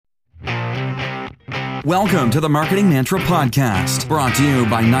Welcome to the Marketing Mantra Podcast, brought to you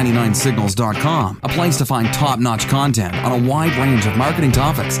by 99signals.com, a place to find top-notch content on a wide range of marketing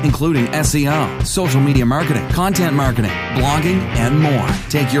topics, including SEO, social media marketing, content marketing, blogging, and more.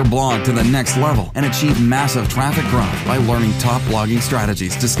 Take your blog to the next level and achieve massive traffic growth by learning top blogging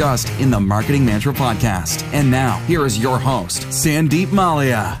strategies discussed in the Marketing Mantra Podcast. And now, here is your host, Sandeep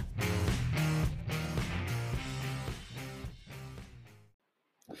Malia.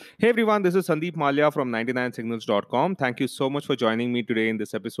 Hey everyone, this is Sandeep Malia from 99signals.com. Thank you so much for joining me today in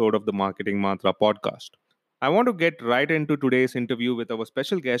this episode of the Marketing Mantra podcast. I want to get right into today's interview with our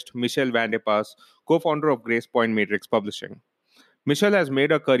special guest, Michelle Vandepas, co-founder of Grace Point Matrix Publishing. Michelle has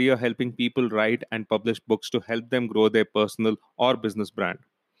made a career helping people write and publish books to help them grow their personal or business brand.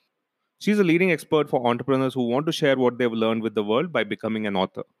 She's a leading expert for entrepreneurs who want to share what they've learned with the world by becoming an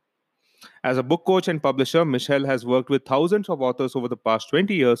author. As a book coach and publisher, Michelle has worked with thousands of authors over the past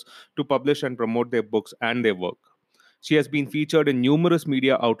 20 years to publish and promote their books and their work. She has been featured in numerous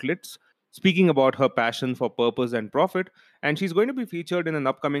media outlets, speaking about her passion for purpose and profit, and she's going to be featured in an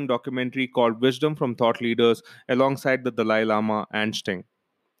upcoming documentary called Wisdom from Thought Leaders alongside the Dalai Lama and Sting.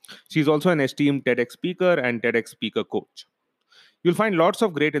 She's also an esteemed TEDx speaker and TEDx speaker coach. You'll find lots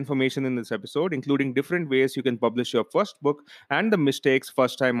of great information in this episode, including different ways you can publish your first book and the mistakes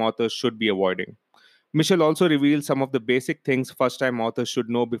first-time authors should be avoiding. Michelle also reveals some of the basic things first-time authors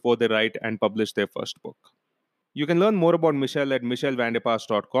should know before they write and publish their first book. You can learn more about Michelle at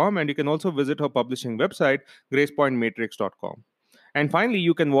michellevandepas.com, and you can also visit her publishing website, gracepointmatrix.com. And finally,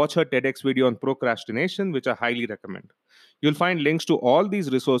 you can watch her TEDx video on procrastination, which I highly recommend. You'll find links to all these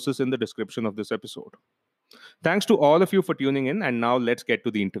resources in the description of this episode. Thanks to all of you for tuning in, and now let's get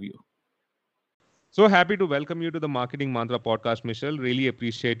to the interview. So happy to welcome you to the Marketing Mantra podcast, Michelle. Really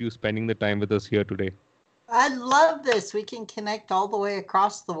appreciate you spending the time with us here today. I love this. We can connect all the way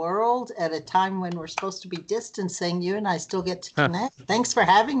across the world at a time when we're supposed to be distancing. You and I still get to connect. Thanks for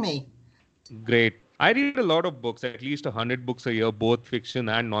having me. Great. I read a lot of books, at least 100 books a year, both fiction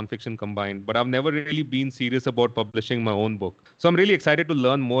and non-fiction combined, but I've never really been serious about publishing my own book. So I'm really excited to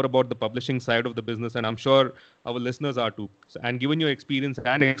learn more about the publishing side of the business, and I'm sure our listeners are too. And given your experience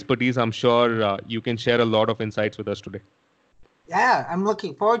and expertise, I'm sure you can share a lot of insights with us today. Yeah, I'm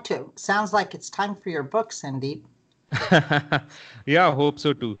looking forward to it. Sounds like it's time for your book, Sandeep. Yeah, I hope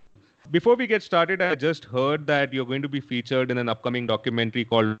so too. Before we get started, I just heard that you're going to be featured in an upcoming documentary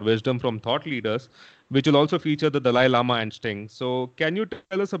called Wisdom from Thought Leaders, which will also feature the Dalai Lama and Sting. So can you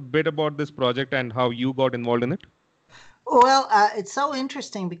tell us a bit about this project and how you got involved in it? Well, it's so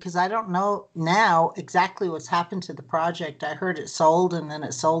interesting because I don't know now exactly what's happened to the project. I heard it sold and then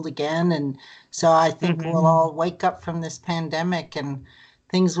it sold again. And so I think we'll all wake up from this pandemic and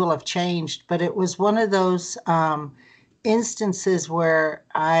things will have changed. But it was one of those instances where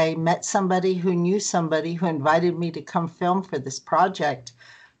I met somebody who knew somebody who invited me to come film for this project.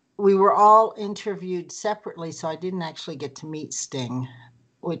 We were all interviewed separately, so I didn't actually get to meet Sting,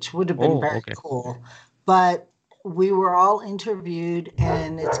 which would have been very cool. But we were all interviewed,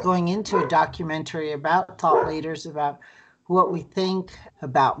 and it's going into a documentary about thought leaders, about what we think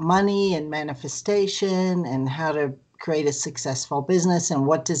about money and manifestation and how to create a successful business and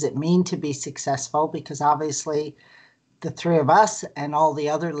what does it mean to be successful, because obviously the three of us and all the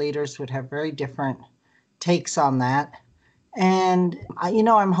other leaders would have very different takes on that. And,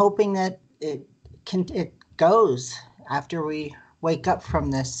 I'm hoping that it goes after we wake up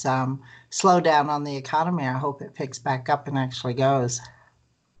from this slowdown on the economy. I hope it picks back up and actually goes.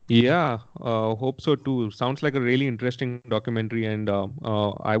 Yeah, hope so too. Sounds like a really interesting documentary, and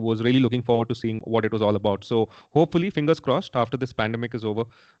I was really looking forward to seeing what it was all about. So hopefully, fingers crossed, after this pandemic is over,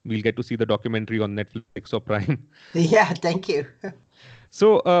 we'll get to see the documentary on Netflix or Prime. Yeah, thank you.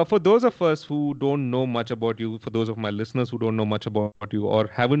 So for those of us who don't know much about you, for those of my listeners who don't know much about you or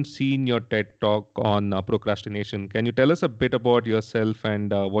haven't seen your TED Talk on procrastination, can you tell us a bit about yourself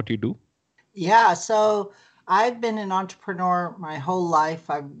and what you do? Yeah, so I've been an entrepreneur my whole life.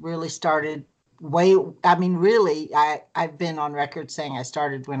 I've really started I've been on record saying I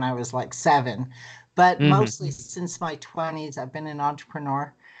started when I was like 7, but mostly since my 20s, I've been an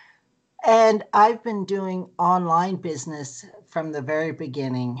entrepreneur. And I've been doing online business from the very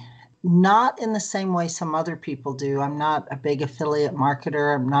beginning, not in the same way some other people do. I'm not a big affiliate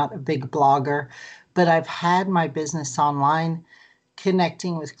marketer. I'm not a big blogger, but I've had my business online,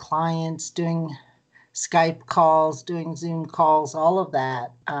 connecting with clients, doing Skype calls, doing Zoom calls, all of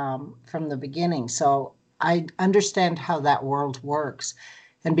that from the beginning. So I understand how that world works.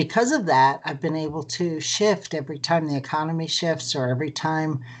 And because of that, I've been able to shift every time the economy shifts or every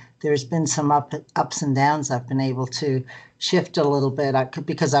time there's been some ups and downs. I've been able to shift a little bit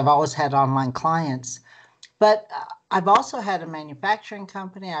because I've always had online clients. But I've also had a manufacturing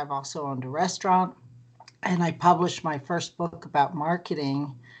company. I've also owned a restaurant. And I published my first book about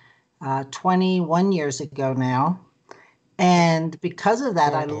marketing 21 years ago now. And because of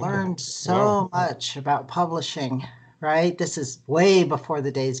that, I learned so much about publishing, right? This is way before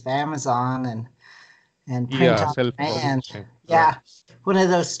the days of Amazon and print Yeah, on demand. self-publishing. Right. Yeah. One of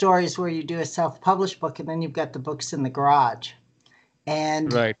those stories where you do a self-published book and then you've got the books in the garage.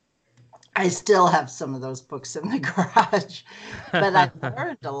 And Right. I still have some of those books in the garage, but I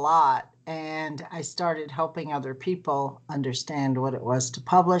learned a lot and I started helping other people understand what it was to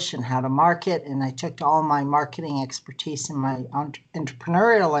publish and how to market. And I took all my marketing expertise and my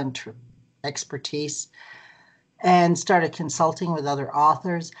entrepreneurial expertise and started consulting with other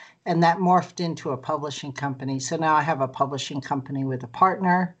authors. And that morphed into a publishing company. So now I have a publishing company with a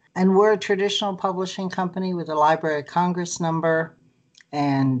partner, and we're a traditional publishing company with a Library of Congress number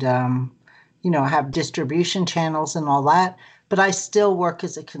and have distribution channels and all that. But I still work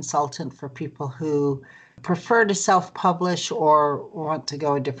as a consultant for people who prefer to self-publish or want to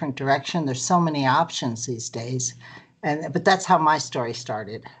go a different direction. There's so many options these days. But that's how my story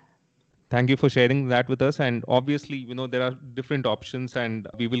started. Thank you for sharing that with us. And obviously, there are different options, and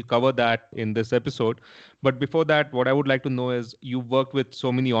we will cover that in this episode. But before that, what I would like to know is you worked with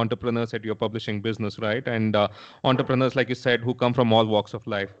so many entrepreneurs at your publishing business, right? And entrepreneurs, like you said, who come from all walks of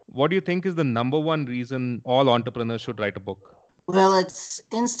life. What do you think is the number one reason all entrepreneurs should write a book? Well, it's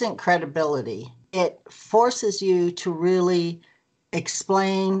instant credibility. It forces you to really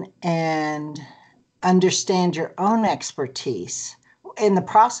explain and understand your own expertise. In the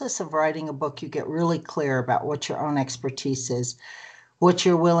process of writing a book, you get really clear about what your own expertise is, what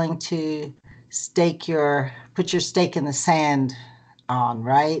you're willing to put your stake in the sand on,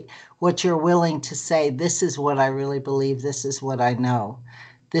 right? What you're willing to say, this is what I really believe, this is what I know,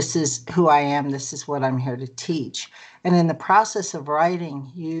 this is who I am, this is what I'm here to teach. And in the process of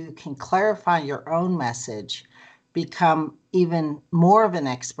writing, you can clarify your own message, become even more of an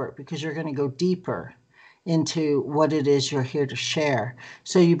expert because you're going to go deeper into what it is you're here to share.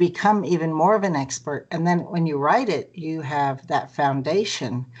 So you become even more of an expert. And then when you write it, you have that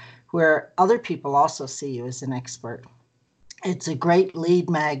foundation where other people also see you as an expert. It's a great lead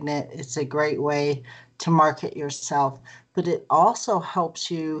magnet. It's a great way to market yourself, but it also helps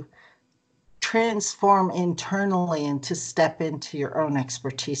you transform internally and to step into your own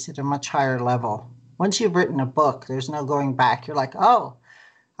expertise at a much higher level. Once you've written a book, there's no going back. You're like, oh,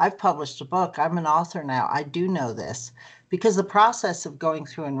 I've published a book. I'm an author now. I do know this. Because the process of going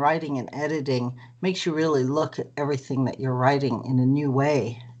through and writing and editing makes you really look at everything that you're writing in a new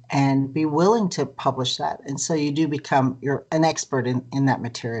way and be willing to publish that. And so you do become an expert in that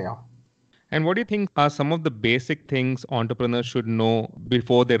material. And what do you think are some of the basic things entrepreneurs should know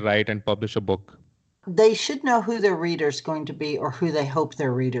before they write and publish a book? They should know who their reader's going to be or who they hope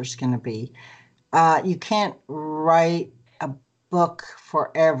their reader's going to be. You can't write a book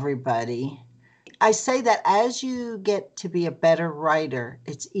for everybody. I say that as you get to be a better writer,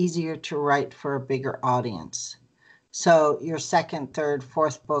 it's easier to write for a bigger audience. So your second, third,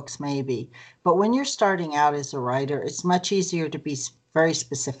 fourth books maybe. But when you're starting out as a writer, it's much easier to be very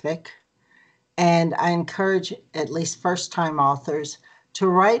specific. And I encourage at least first-time authors to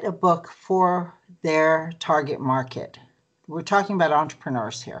write a book for their target market. We're talking about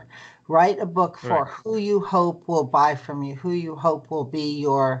entrepreneurs here. Write a book for who you hope will buy from you, who you hope will be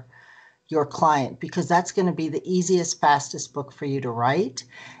your client, because that's going to be the easiest, fastest book for you to write.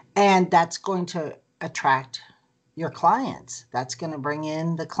 And that's going to attract your clients. That's going to bring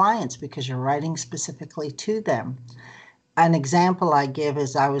in the clients because you're writing specifically to them. An example I give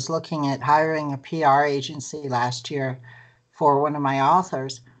is I was looking at hiring a PR agency last year for one of my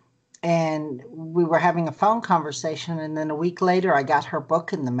authors, and we were having a phone conversation, and then a week later I got her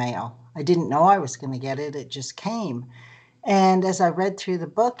book in the mail. I didn't know I was going to get it. It just came. And as I read through the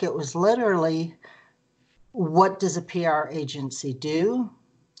book, it was literally, what does a PR agency do?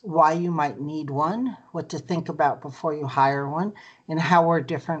 Why you might need one, what to think about before you hire one, and how we're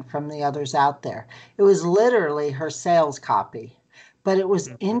different from the others out there. It was literally her sales copy. But it was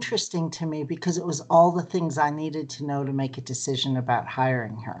interesting to me because it was all the things I needed to know to make a decision about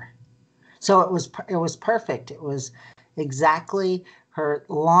hiring her. So it was perfect. It was exactly her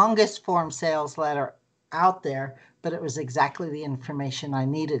longest form sales letter out there, but it was exactly the information I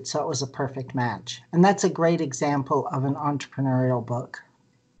needed. So it was a perfect match. And that's a great example of an entrepreneurial book.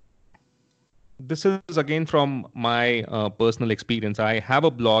 This is again from my personal experience. I have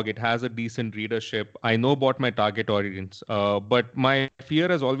a blog. It has a decent readership. I know about my target audience. But my fear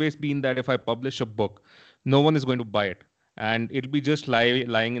has always been that if I publish a book, no one is going to buy it. and it'll be just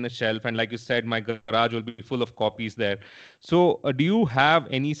lying in a shelf. And like you said, my garage will be full of copies there. So, do you have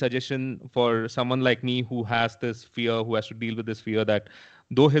any suggestion for someone like me who has this fear, who has to deal with this fear that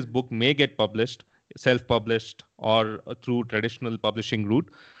though his book may get published, self-published or through traditional publishing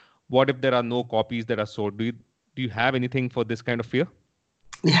route, what if there are no copies that are sold? Do you have anything for this kind of fear?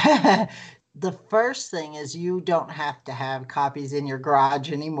 Yeah. The first thing is you don't have to have copies in your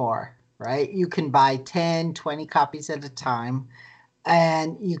garage anymore, right? You can buy 10, 20 copies at a time,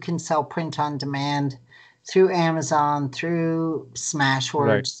 and you can sell print on demand through Amazon, through Right.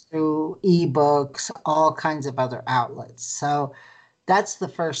 Smashwords, through ebooks, all kinds of other outlets. So that's the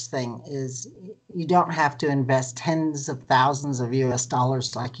first thing is you don't have to invest tens of thousands of US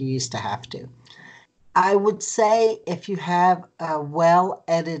dollars like you used to have to. I would say if you have a well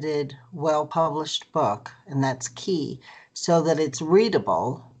edited, well published book, and that's key, so that it's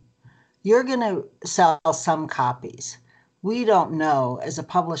readable, you're going to sell some copies. We don't know. As a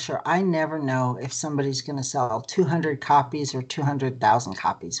publisher, I never know if somebody's going to sell 200 copies or 200,000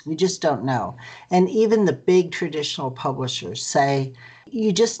 copies. We just don't know. And even the big traditional publishers say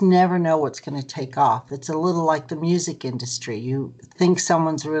you just never know what's going to take off. It's a little like the music industry. You think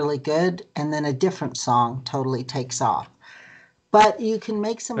someone's really good, and then a different song totally takes off. But you can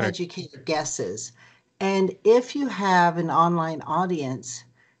make some Correct. educated guesses. And if you have an online audience,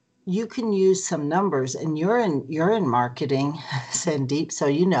 you can use some numbers, and you're in marketing, Sandeep, so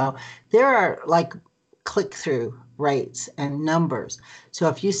you know there are like click-through rates and numbers. So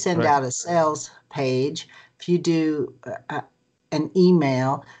if you send Right. out a sales page, if you do an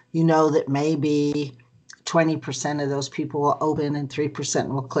email, you know that maybe 20% of those people will open and 3%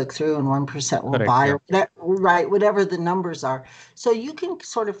 will click through and 1% will Correct. buy, Yeah. or right, whatever the numbers are. So you can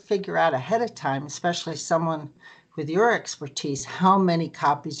sort of figure out ahead of time, especially someone with your expertise, how many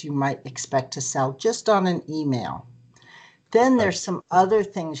copies you might expect to sell just on an email. Then Right. there's some other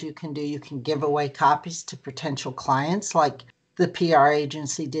things you can do. You can give away copies to potential clients, like the PR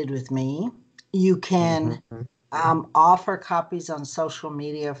agency did with me. You Mm-hmm. can offer copies on social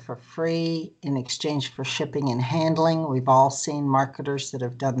media for free in exchange for shipping and handling. We've all seen marketers that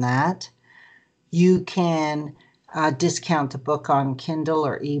have done that. You can discount the book on Kindle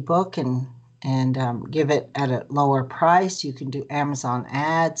or ebook and give it at a lower price. You can do Amazon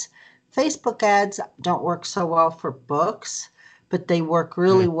ads. Facebook ads don't work so well for books, but they work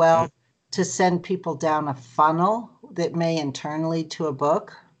really well to send people down a funnel that may in turn lead to a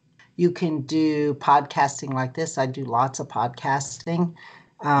book. You can do podcasting like this. I do lots of podcasting,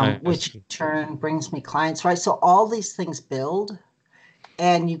 I which in see. turn brings me clients, right? So all these things build,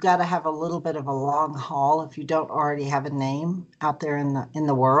 and you got to have a little bit of a long haul if you don't already have a name out there in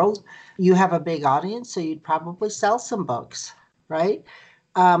the world. You have a big audience, so you'd probably sell some books, right?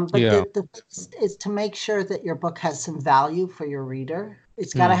 But Yeah. the is to make sure that your book has some value for your reader.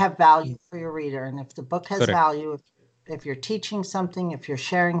 It's got to Hmm. have value for your reader, and if the book has Correct. value, if you're teaching something, if you're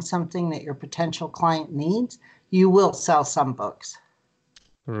sharing something that your potential client needs, you will sell some books.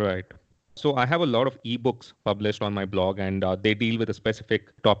 Right. So I have a lot of ebooks published on my blog, and they deal with a specific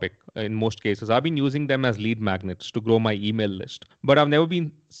topic. In most cases, I've been using them as lead magnets to grow my email list. But I've never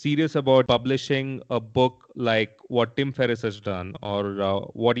been serious about publishing a book like what Tim Ferriss has done, or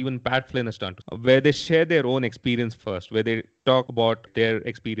what even Pat Flynn has done, where they share their own experience first, where they talk about their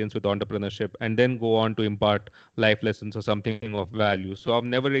experience with entrepreneurship, and then go on to impart life lessons or something of value. So I've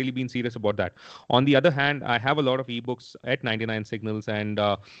never really been serious about that. On the other hand, I have a lot of ebooks at 99 Signals, and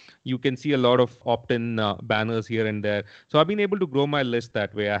you can see a lot of opt-in banners here and there. So I've been able to grow my list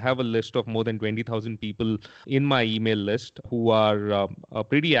that way. I have a list of more than 20,000 people in my email list who are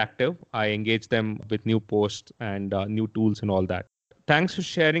pretty active. I engage them with new posts and new tools and all that. Thanks for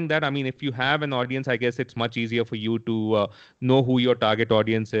sharing that. I mean, if you have an audience, I guess it's much easier for you to know who your target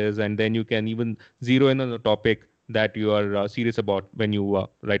audience is, and then you can even zero in on a topic that you are serious about when you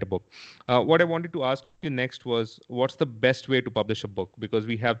write a book. What I wanted to ask you next was, what's the best way to publish a book? Because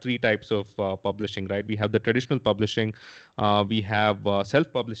we have three types of publishing, right? We have the traditional publishing, we have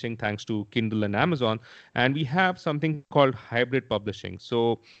self-publishing thanks to Kindle and Amazon, and we have something called hybrid publishing.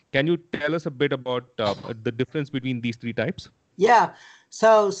 So, can you tell us a bit about the difference between these three types? Yeah.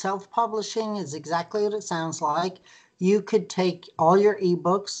 So self-publishing is exactly what it sounds like. You could take all your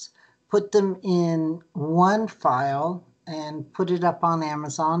ebooks, put them in one file, and put it up on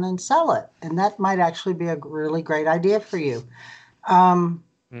Amazon and sell it. And that might actually be a really great idea for you. Um,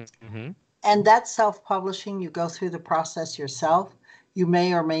 Mm-hmm. and that's self-publishing. You go through the process yourself. You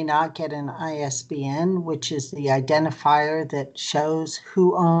may or may not get an ISBN, which is the identifier that shows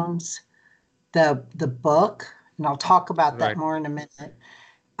who owns the book. And I'll talk about Right. that more in a minute.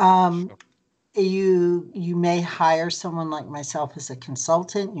 Um, Sure. You may hire someone like myself as a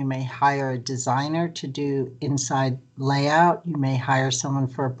consultant. You may hire a designer to do inside layout. You may hire someone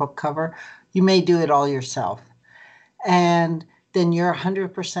for a book cover. You may do it all yourself. And then you're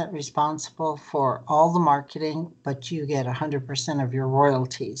 100% responsible for all the marketing, but you get 100% of your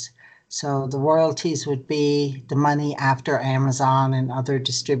royalties. So the royalties would be the money after Amazon and other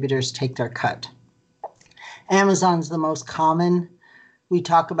distributors take their cut. Amazon's the most common. We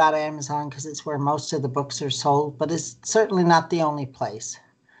talk about Amazon because it's where most of the books are sold, but it's certainly not the only place.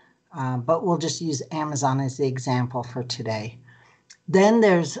 But we'll just use Amazon as the example for today. Then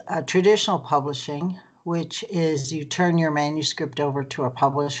there's traditional publishing, which is you turn your manuscript over to a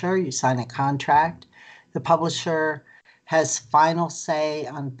publisher, you sign a contract. The publisher has final say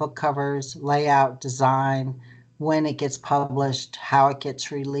on book covers, layout, design, when it gets published, how it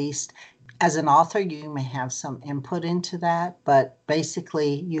gets released. As an author, you may have some input into that, but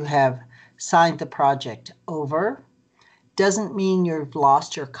basically you have signed the project over. Doesn't mean you've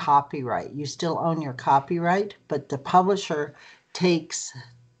lost your copyright. You still own your copyright, but the publisher takes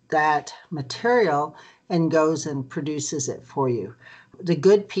that material and goes and produces it for you. The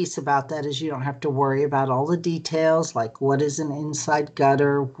good piece about that is you don't have to worry about all the details, like what is an inside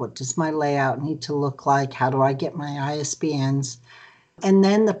gutter, what does my layout need to look like, how do I get my ISBNs. And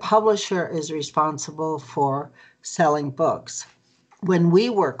then the publisher is responsible for selling books. When we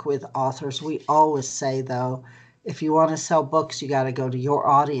work with authors, we always say, though, if you want to sell books, you got to go to your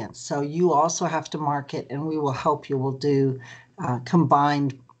audience. So you also have to market, and we will help you. We'll do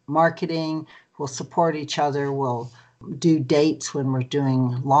combined marketing. We'll support each other. We'll do dates when we're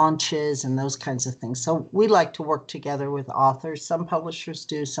doing launches and those kinds of things. So we like to work together with authors. Some publishers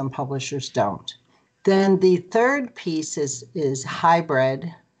do, some publishers don't. Then the third piece is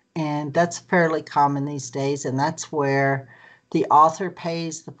hybrid, and that's fairly common these days, and that's where the author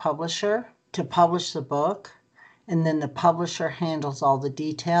pays the publisher to publish the book, and then the publisher handles all the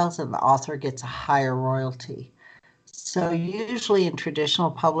details, and the author gets a higher royalty. So usually in traditional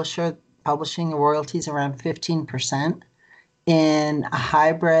publishing, the royalty is around 15%. In a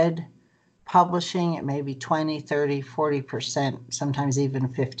hybrid publishing, it may be 20, 30, 40%, sometimes even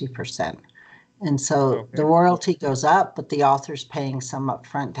 50%. And so the royalty goes up, but the author's paying some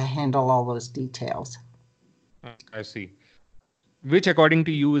upfront to handle all those details. I see. Which, according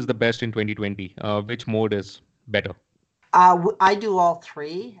to you, is the best in 2020? Which mode is better? I do all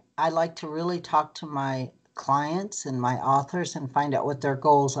three. I like to really talk to my clients and my authors and find out what their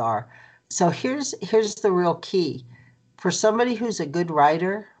goals are. So here's the real key. For somebody who's a good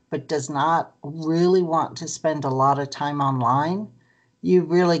writer but does not really want to spend a lot of time online, you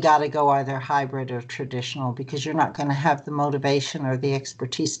really got to go either hybrid or traditional, because you're not going to have the motivation or the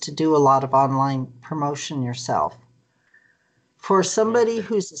expertise to do a lot of online promotion yourself. For somebody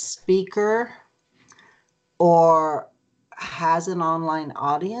who's a speaker or has an online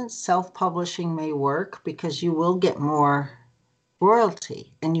audience, self-publishing may work because you will get more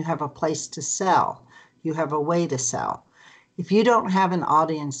royalty and you have a place to sell. You have a way to sell. If you don't have an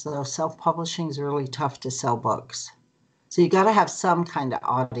audience, though, self-publishing is really tough to sell books. So you got to have some kind of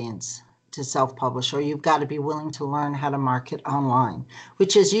audience to self-publish, or you've got to be willing to learn how to market online,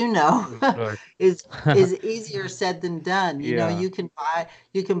 which, as you know, is easier said than done. You know, you can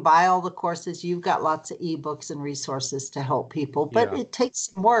buy all the courses. You've got lots of ebooks and resources to help people, but it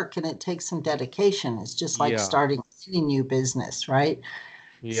takes some work and it takes some dedication. It's just like starting any new business, right?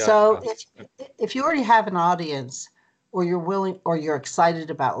 So if you already have an audience, or you're willing, or you're excited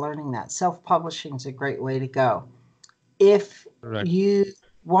about learning that, self-publishing is a great way to go. If you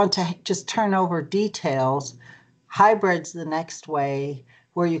want to just turn over details, hybrid's the next way,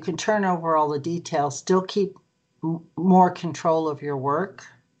 where you can turn over all the details, still keep more control of your work,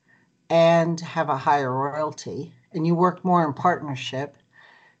 and have a higher royalty, and you work more in partnership.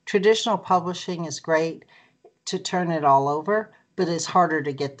 Traditional publishing is great to turn it all over, but it's harder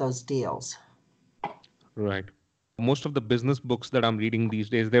to get those deals. Right. Most of the business books that I'm reading these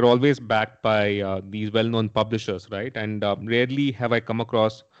days, they're always backed by these well-known publishers, right? And rarely have I come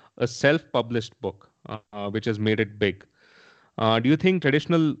across a self-published book which has made it big. Do you think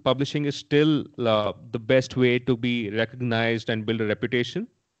traditional publishing is still the best way to be recognized and build a reputation?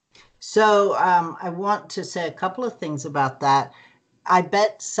 So I want to say a couple of things about that. I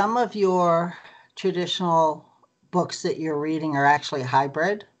bet some of your traditional books that you're reading are actually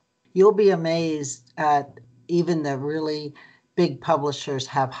hybrid. You'll be amazed at even the really big publishers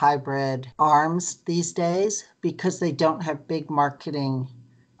have hybrid arms these days because they don't have big marketing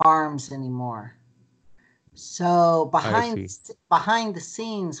arms anymore. So behind the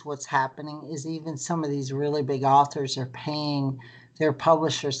scenes, what's happening is even some of these really big authors are paying They're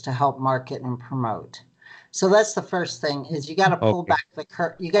publishers to help market and promote. So that's the first thing is you got to pull Okay. back the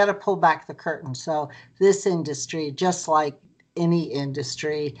curtain. You got to pull back the curtain. So this industry, just like any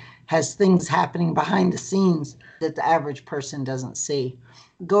industry, has things happening behind the scenes that the average person doesn't see.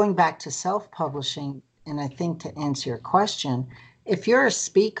 Going back to self-publishing, and I think to answer your question, if you're a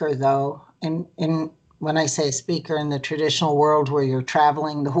speaker though, and when I say speaker in the traditional world where you're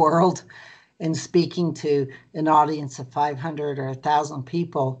traveling the world and speaking to an audience of 500 or 1,000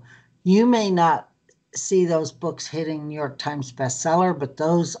 people, you may not see those books hitting New York Times bestseller, but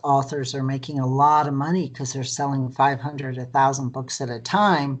those authors are making a lot of money because they're selling 500, 1,000 books at a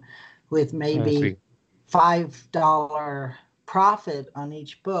time with I maybe see. $5 profit on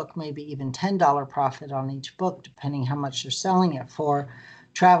each book, maybe even $10 profit on each book, depending how much they're selling it for.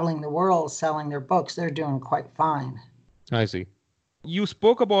 Traveling the world selling their books, they're doing quite fine. I see. You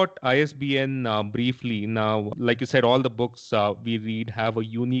spoke about ISBN briefly. Now, like you said, all the books we read have a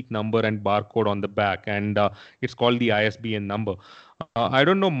unique number and barcode on the back, and it's called the ISBN number. I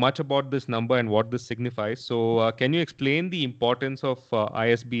don't know much about this number and what this signifies. So, can you explain the importance of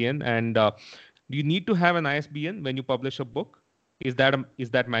ISBN? And do you need to have an ISBN when you publish a book? Is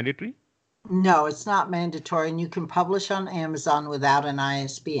that mandatory? No, it's not mandatory, and you can publish on Amazon without an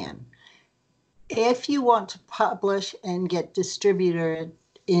ISBN. If you want to publish and get distributed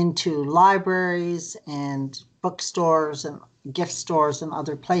into libraries and bookstores and gift stores and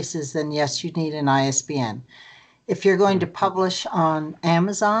other places, then yes, you need an ISBN. If you're going to publish on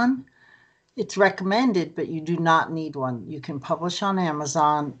Amazon, it's recommended, but you do not need one. You can publish on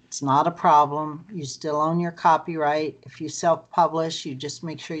Amazon. It's not a problem. You still own your copyright. If you self-publish, you just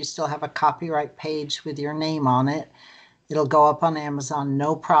make sure you still have a copyright page with your name on it. It'll go up on Amazon,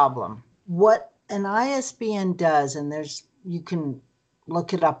 no problem. What an ISBN does, and you can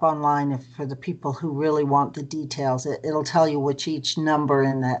look it up online for the people who really want the details. It'll tell you which each number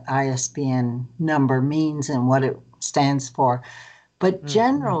in that ISBN number means and what it stands for. But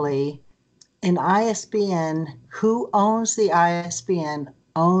generally, an ISBN, who owns the ISBN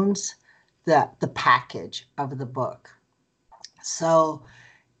owns the package of the book. So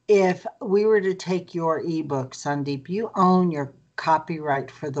if we were to take your ebook, Sandeep, you own your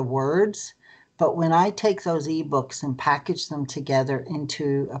copyright for the words. But when I take those ebooks and package them together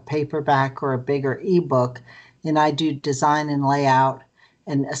into a paperback or a bigger ebook, and I do design and layout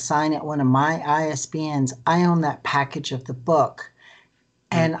and assign it one of my ISBNs, I own that package of the book.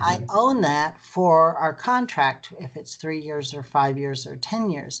 And I own that for our contract, if it's 3 years or 5 years or 10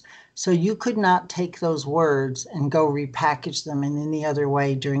 years. So you could not take those words and go repackage them in any other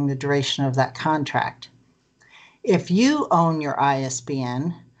way during the duration of that contract. If you own your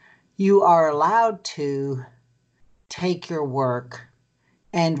ISBN, you are allowed to take your work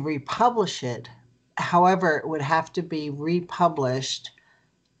and republish it. However, it would have to be republished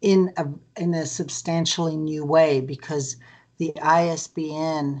in a substantially new way because the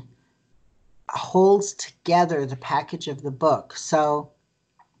ISBN holds together the package of the book. So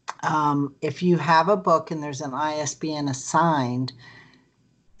if you have a book and there's an ISBN assigned,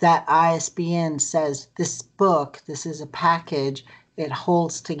 that ISBN says this book, this is a package, it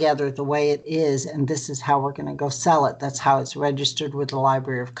holds together the way it is, and this is how we're going to go sell it. That's how it's registered with the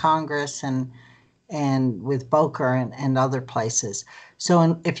Library of Congress and with Boker and other places.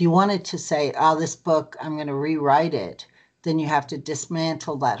 So if you wanted to say, oh, this book, I'm going to rewrite it, then you have to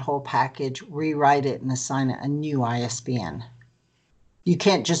dismantle that whole package, rewrite it, and assign it a new ISBN. You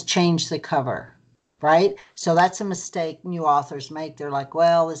can't just change the cover, right? So that's a mistake new authors make. They're like,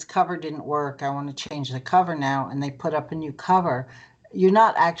 well, this cover didn't work. I want to change the cover now. And they put up a new cover. You're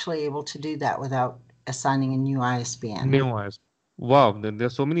not actually able to do that without assigning a new ISBN. New ISBN. Wow,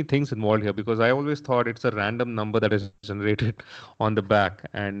 there's so many things involved here because I always thought it's a random number that is generated on the back,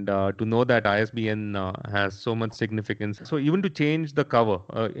 and to know that ISBN has so much significance. So even to change the cover,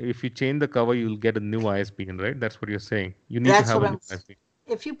 if you change the cover, you'll get a new ISBN, right? That's what you're saying. You need to That's have what a I'm new ISBN.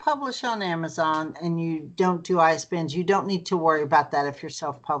 If you publish on Amazon and you don't do ISBNs, you don't need to worry about that if you're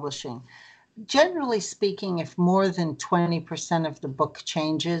self-publishing. Generally speaking, if more than 20% of the book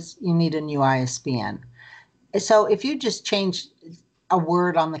changes, you need a new ISBN. So if you just change a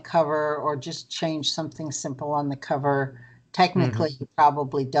word on the cover or just change something simple on the cover, technically you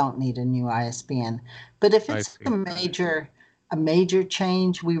probably don't need a new ISBN. But if I it's see. a major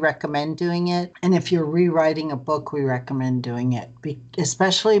change, we recommend doing it. And if you're rewriting a book, we recommend doing it,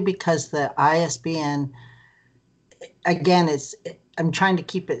 especially because the ISBN, again, I'm trying to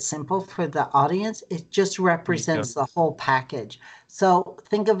keep it simple for the audience. It just represents the whole package. So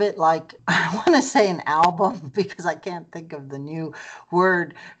think of it like, I want to say an album because I can't think of the new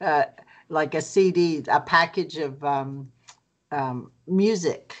word, like a CD, a package of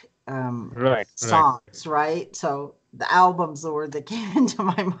music Right, right. songs, right? So the album's the word that came into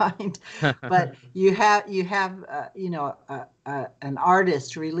my mind. But an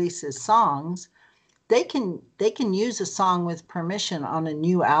artist releases songs. They can use a song with permission on a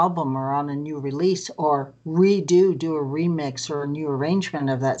new album or on a new release, or do a remix or a new arrangement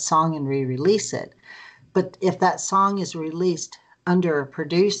of that song and re-release it. But if that song is released under a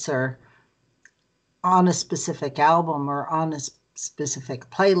producer on a specific album or on a specific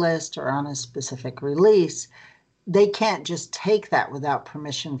playlist or on a specific release, they can't just take that without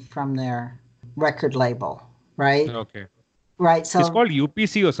permission from their record label, right? Okay. Right. It's So called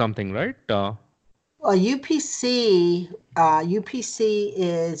UPC or something, right? a UPC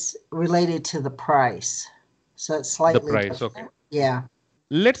is related to the price, so it's The slightly price. Okay. different. Yeah.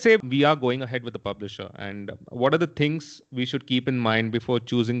 Let's say we are going ahead with the publisher, and what are the things we should keep in mind before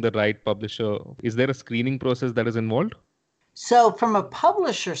choosing the right publisher? Is there a screening process that is involved? So, from a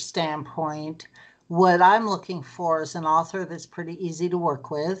publisher standpoint, what I'm looking for is an author that's pretty easy to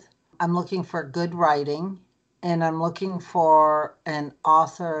work with. I'm looking for good writing, and I'm looking for an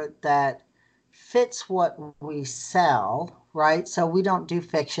author that fits what we sell, right? So, we don't do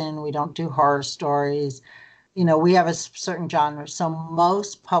fiction, we don't do horror stories. We have a certain genre. So,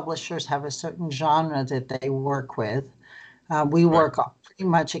 most publishers have a certain genre that they work with. We Right. work pretty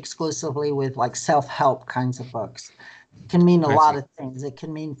much exclusively with like self-help kinds of books. It can mean a I lot see. of things. It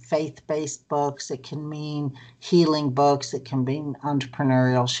can mean faith-based books. It can mean healing books. It can mean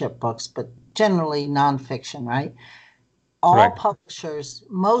entrepreneurship books, but generally nonfiction, right? Right.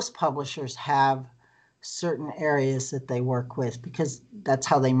 Most publishers have certain areas that they work with because that's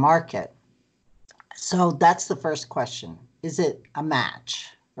how they market. So that's the first question. Is it a match,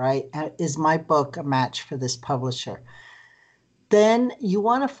 right? Is my book a match for this publisher? Then you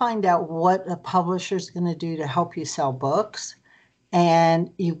want to find out what a publisher is going to do to help you sell books.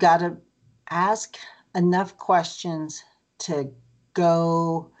 And you've got to ask enough questions to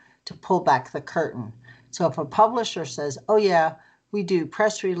pull back the curtain. So if a publisher says, oh, yeah, we do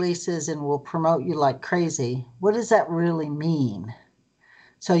press releases and we'll promote you like crazy, what does that really mean?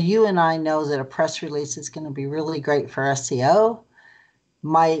 So you and I know that a press release is going to be really great for SEO,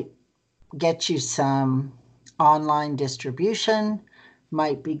 might get you some online distribution,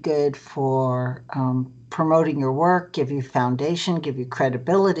 might be good for promoting your work, give you foundation, give you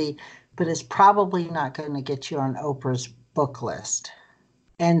credibility, but it's probably not going to get you on Oprah's book list.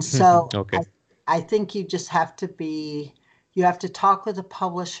 And so Okay. I think you have to talk with a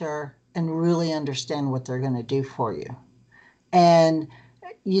publisher and really understand what they're going to do for you. And,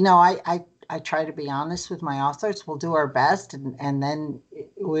 I try to be honest with my authors. We'll do our best, and then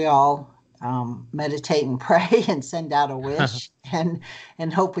we all meditate and pray and send out a wish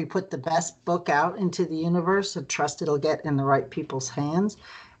and hope we put the best book out into the universe and trust it'll get in the right people's hands.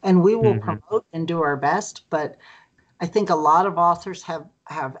 And we will Mhm. promote and do our best. But I think a lot of authors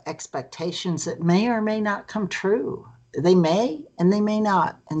have expectations that may or may not come true. They may and they may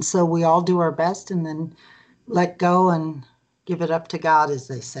not. And so we all do our best and then let go and give it up to God, as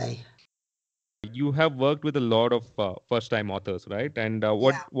they say. You have worked with a lot of first-time authors, right? And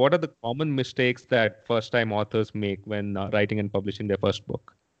Yeah. what are the common mistakes that first-time authors make when writing and publishing their first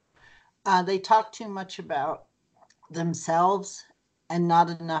book? They talk too much about themselves and not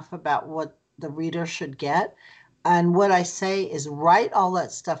enough about what the reader should get. And what I say is write all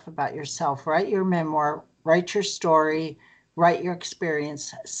that stuff about yourself, write your memoir, write your story, write your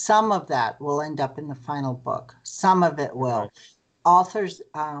experience. Some of that will end up in the final book. Some of it will. Right. Authors,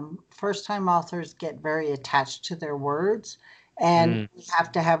 first-time authors get very attached to their words, and Mm. we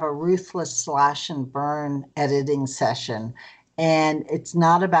have to have a ruthless slash and burn editing session. And it's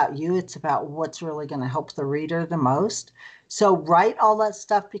not about you, it's about what's really going to help the reader the most. So write all that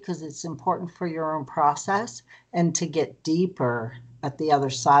stuff because it's important for your own process and to get deeper at the other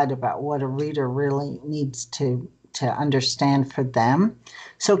side about what a reader really needs to understand for them.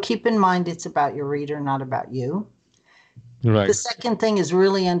 So keep in mind it's about your reader, not about you. The Right. second thing is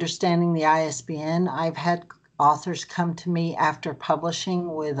really understanding the ISBN. I've had authors come to me after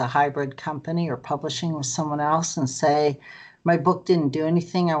publishing with a hybrid company or publishing with someone else and say, my book didn't do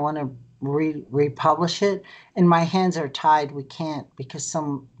anything. I want to republish it. And my hands are tied. We can't because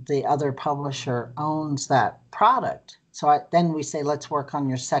the other publisher owns that product. So then we say, let's work on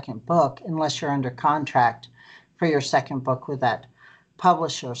your second book unless you're under contract for your second book with that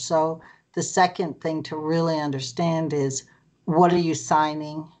publisher. So the second thing to really understand is, what are you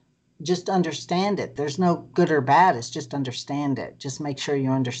signing? Just understand it. There's no good or bad. It's just understand it. Just make sure you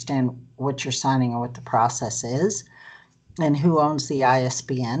understand what you're signing and what the process is and who owns the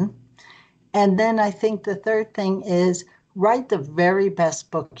ISBN. And then I think the third thing is write the very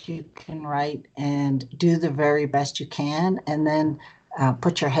best book you can write and do the very best you can, and then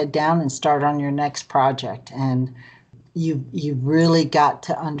put your head down and start on your next project. And you've really got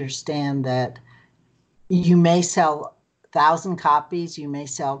to understand that you may sell 1,000 copies, you may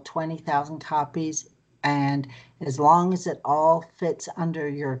sell 20,000 copies, and as long as it all fits under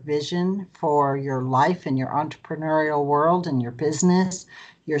your vision for your life and your entrepreneurial world and your business,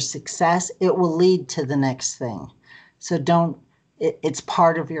 your success, it will lead to the next thing. So don't, it's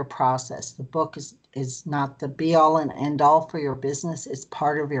part of your process. The book is not the be all and end all for your business, it's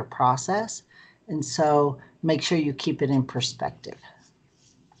part of your process. And so make sure you keep it in perspective.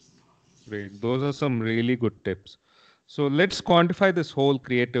 Great. Those are some really good tips. So let's quantify this whole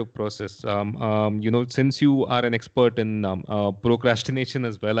creative process. Since you are an expert in procrastination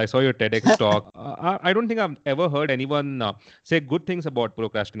as well, I saw your TEDx talk. I don't think I've ever heard anyone say good things about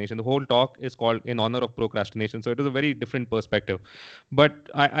procrastination. The whole talk is called in honor of procrastination. So it is a very different perspective. But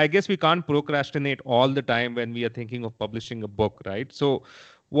I guess we can't procrastinate all the time when we are thinking of publishing a book, right? So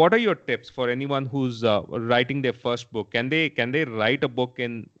what are your tips for anyone who's writing their first book? Can they write a book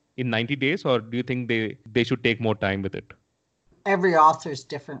in 90 days, or do you think they should take more time with it? Every author is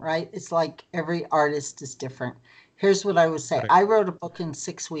different, right? It's like every artist is different. Here's what I would say. Correct. I wrote a book in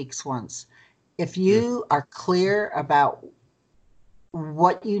 6 weeks once. If Mm. you are clear about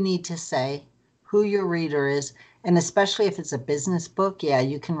what you need to say, who your reader is, and especially if it's a business book, yeah,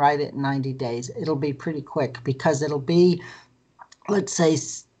 you can write it in 90 days. It'll be pretty quick because it'll be, let's say,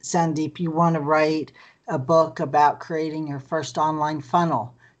 Sandeep, you want to write a book about creating your first online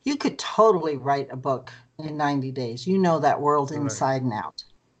funnel. You could totally write a book in 90 days. You know that world Right. inside and out,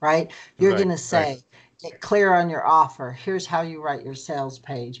 right? You're going Right. to Right. say, get clear on your offer. Here's how you write your sales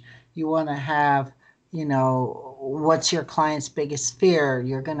page. You want to have, what's your client's biggest fear?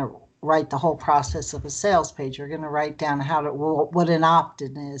 You're going to write the whole process of a sales page. You're going to write down what an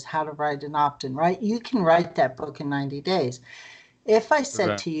opt-in is, how to write an opt-in, right? You can write that book in 90 days. If I said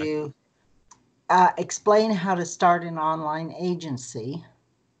Right. to you, explain how to start an online agency,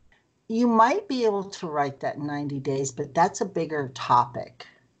 you might be able to write that in 90 days, but that's a bigger topic.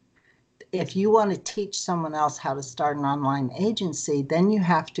 If you want to teach someone else how to start an online agency, then you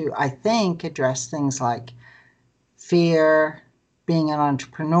have to, I think, address things like fear, being an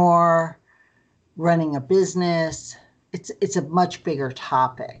entrepreneur, running a business. It's a much bigger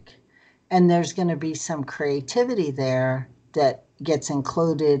topic. And there's going to be some creativity there that gets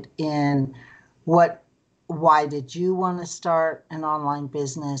included in why did you want to start an online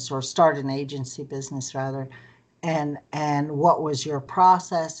business or start an agency business rather, and what was your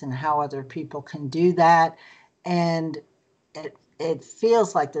process and how other people can do that. And it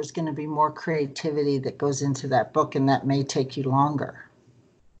feels like there's going to be more creativity that goes into that book, and that may take you longer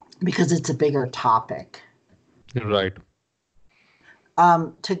because it's a bigger topic. Right.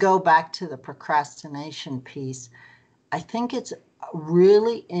 To go back to the procrastination piece, I think it's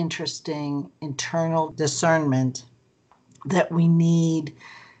really interesting internal discernment that we need,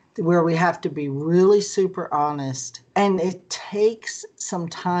 where we have to be really super honest. And it takes some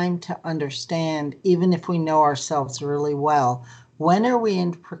time to understand, even if we know ourselves really well, when are we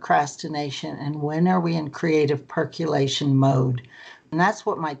in procrastination and when are we in creative percolation mode? And that's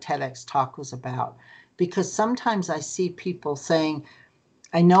what my TEDx talk was about. Because sometimes I see people saying,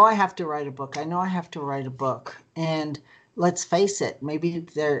 I know I have to write a book. I know I have to write a book. And let's face it, maybe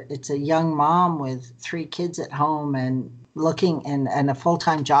it's a young mom with 3 kids at home and looking and a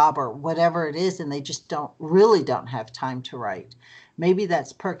full-time job or whatever it is, and they just don't have time to write. Maybe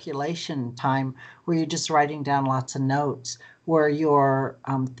that's percolation time where you're just writing down lots of notes, where you're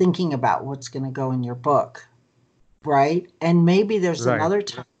thinking about what's going to go in your book, right? And maybe there's Right. another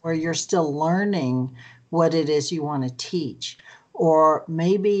time where you're still learning what it is you want to teach. Or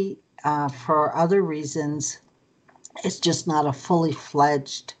maybe for other reasons, it's just not a fully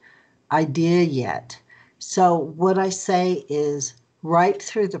fledged idea yet. So what I say is right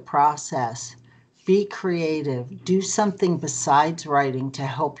through the process, be creative, do something besides writing to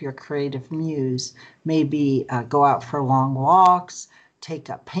help your creative muse. Maybe go out for long walks, take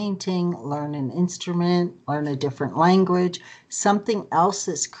up painting, learn an instrument, learn a different language, something else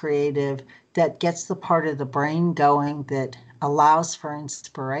that's creative that gets the part of the brain going that allows for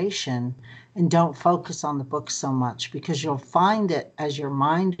inspiration. And don't focus on the book so much, because you'll find that as your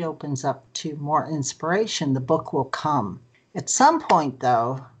mind opens up to more inspiration, the book will come. At some point,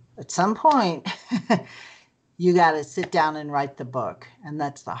 though, you got to sit down and write the book. And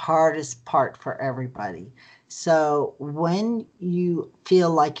that's the hardest part for everybody. So when you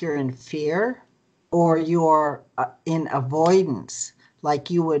feel like you're in fear or you're in avoidance, like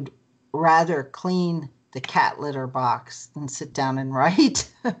you would rather clean the cat litter box than sit down and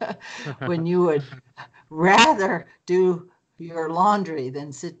write, when you would rather do your laundry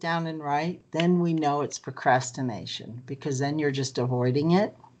than sit down and write, then we know it's procrastination, because then you're just avoiding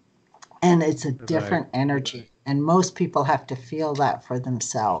it. And it's a Right. different energy. And most people have to feel that for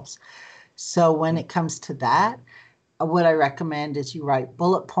themselves. So when it comes to that, what I recommend is you write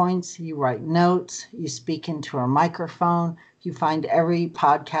bullet points, you write notes, you speak into a microphone, you find every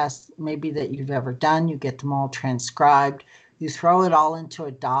podcast maybe that you've ever done, you get them all transcribed, you throw it all into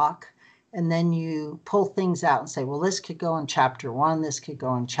a doc, and then you pull things out and say, well, this could go in chapter 1, this could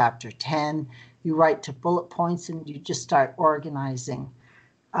go in chapter 10. You write to bullet points and you just start organizing.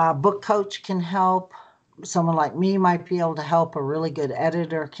 A book coach can help. Someone like me might be able to help. A really good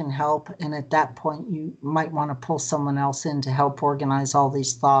editor can help. And at that point, you might want to pull someone else in to help organize all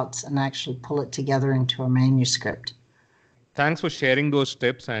these thoughts and actually pull it together into a manuscript. Thanks for sharing those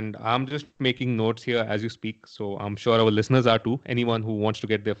tips. And I'm just making notes here as you speak. So I'm sure our listeners are too, anyone who wants to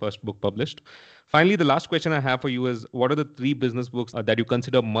get their first book published. Finally, the last question I have for you is, what are the 3 business books that you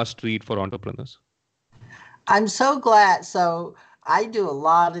consider must read for entrepreneurs? I'm so glad. So I do a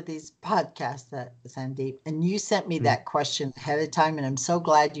lot of these podcasts, Sandeep, and you sent me that question ahead of time, and I'm so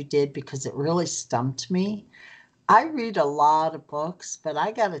glad you did, because it really stumped me. I read a lot of books, but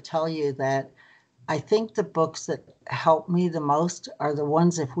I got to tell you that I think the books that help me the most are the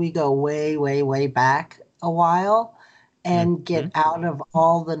ones, if we go way, way, way back a while and get out of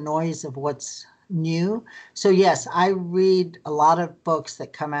all the noise of what's new. So yes, I read a lot of books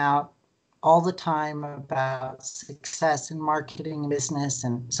that come out all the time about success in marketing, business,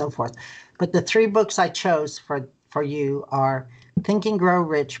 and so forth. But the 3 books I chose for you are Think and Grow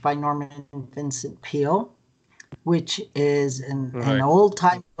Rich by Norman Vincent Peale, which is an Right. old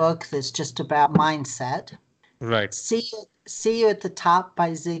time book that's just about mindset. Right. See You at the Top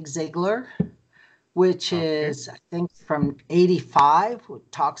by Zig Ziglar, which Okay. is, I think, from 85, which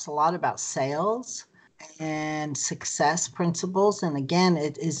talks a lot about sales and success principles. And again,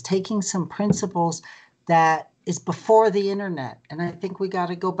 it is taking some principles that is before the internet. And I think we got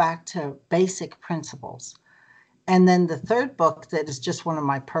to go back to basic principles. And then the third book that is just one of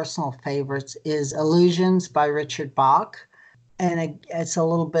my personal favorites is Illusions by Richard Bach. And it's a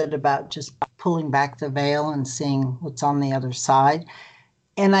little bit about just pulling back the veil and seeing what's on the other side.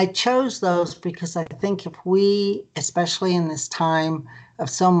 And I chose those because I think if we, especially in this time of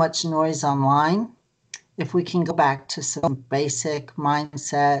so much noise online, if we can go back to some basic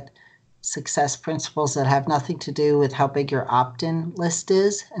mindset success principles that have nothing to do with how big your opt-in list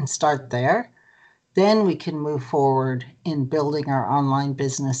is and start there, then we can move forward in building our online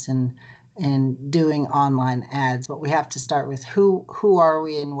business and doing online ads. But we have to start with who are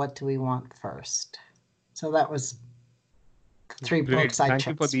we and what do we want first. So that was the 3 Great. books I Thank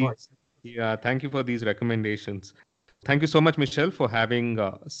you for chose for these. Yeah, thank you for these recommendations. Thank you so much, Michelle, for having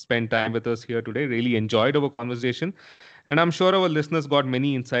spent time with us here today. Really enjoyed our conversation. And I'm sure our listeners got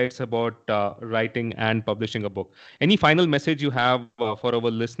many insights about writing and publishing a book. Any final message you have for our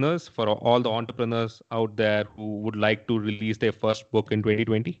listeners, for all the entrepreneurs out there who would like to release their first book in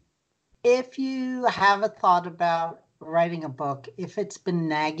 2020? If you have a thought about writing a book, if it's been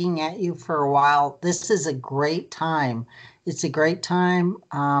nagging at you for a while, this is a great time. It's a great time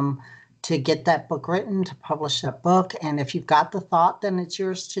to get that book written, to publish that book. And if you've got the thought, then it's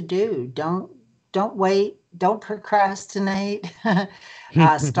yours to do. Don't wait. Don't procrastinate.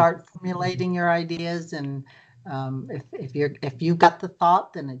 Start formulating your ideas, and if you've got the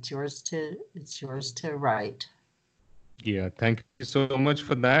thought, then it's yours to write. Yeah, thank you so much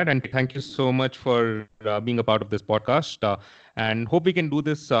for that. And thank you so much for being a part of this podcast. And hope we can do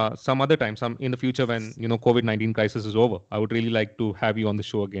this some other time, some in the future when, COVID-19 crisis is over. I would really like to have you on the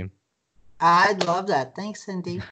show again. I'd love that. Thanks, Cindy.